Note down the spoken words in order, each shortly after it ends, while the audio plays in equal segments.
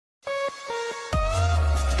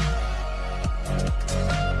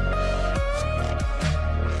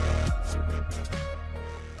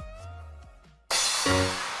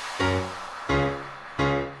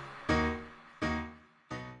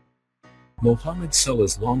Mohamed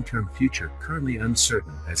Salah's long-term future currently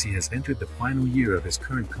uncertain as he has entered the final year of his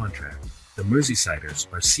current contract. The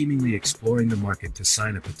Merseysiders are seemingly exploring the market to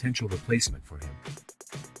sign a potential replacement for him.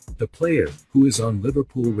 The player, who is on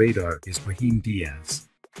Liverpool radar, is Brahim Diaz.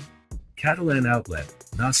 Catalan outlet,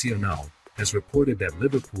 Nacional, has reported that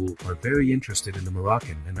Liverpool are very interested in the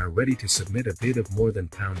Moroccan and are ready to submit a bid of more than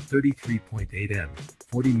 £33.8m,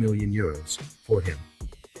 €40 million, for him.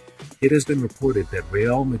 It has been reported that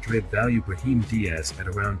Real Madrid value Brahim Diaz at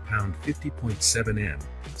around £50.7m,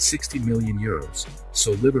 €60 million,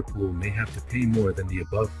 so Liverpool may have to pay more than the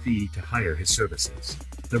above fee to hire his services.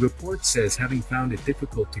 The report says having found it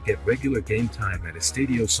difficult to get regular game time at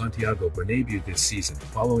Estadio Santiago Bernabeu this season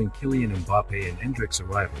following Kylian Mbappe and Endrick's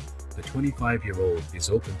arrival, the 25-year-old is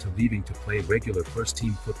open to leaving to play regular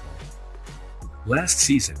first-team football. Last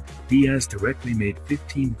season, Diaz directly made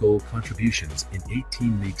 15 goal contributions in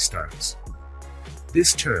 18 league starts.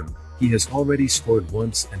 This term, he has already scored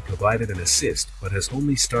once and provided an assist but has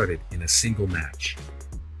only started in a single match.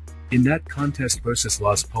 In that contest versus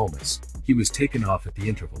Las Palmas, he was taken off at the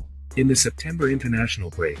interval. In the September international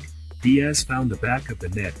break, Diaz found the back of the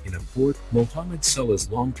net in a fourth. Mohamed Salah's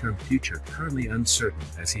long-term future currently uncertain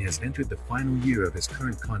as he has entered the final year of his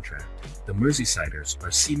current contract. The Merseysiders are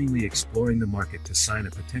seemingly exploring the market to sign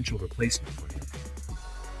a potential replacement for him.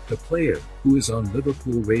 The player, who is on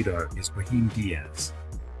Liverpool radar, is Brahim Diaz.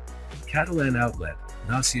 Catalan outlet,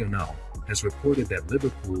 Nacional, has reported that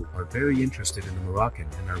Liverpool are very interested in the Moroccan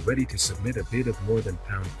and are ready to submit a bid of more than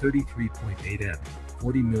 £33.8m,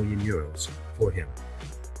 €40 million, for him.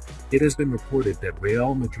 It has been reported that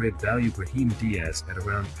Real Madrid value Brahim Diaz at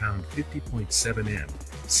around £50.7m,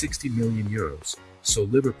 €60 million, so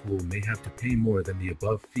Liverpool may have to pay more than the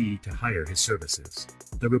above fee to hire his services.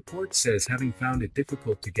 The report says having found it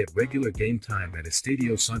difficult to get regular game time at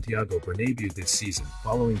Estadio Santiago Bernabeu this season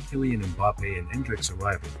following Kylian Mbappe and Endrick's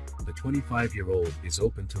arrival, the 25-year-old is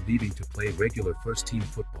open to leaving to play regular first-team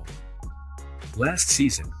football. Last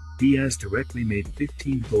season, Diaz directly made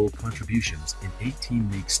 15 goal contributions in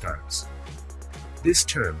 18 league starts. This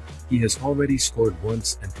term, he has already scored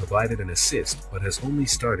once and provided an assist but has only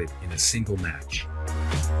started in a single match.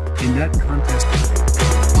 In that contest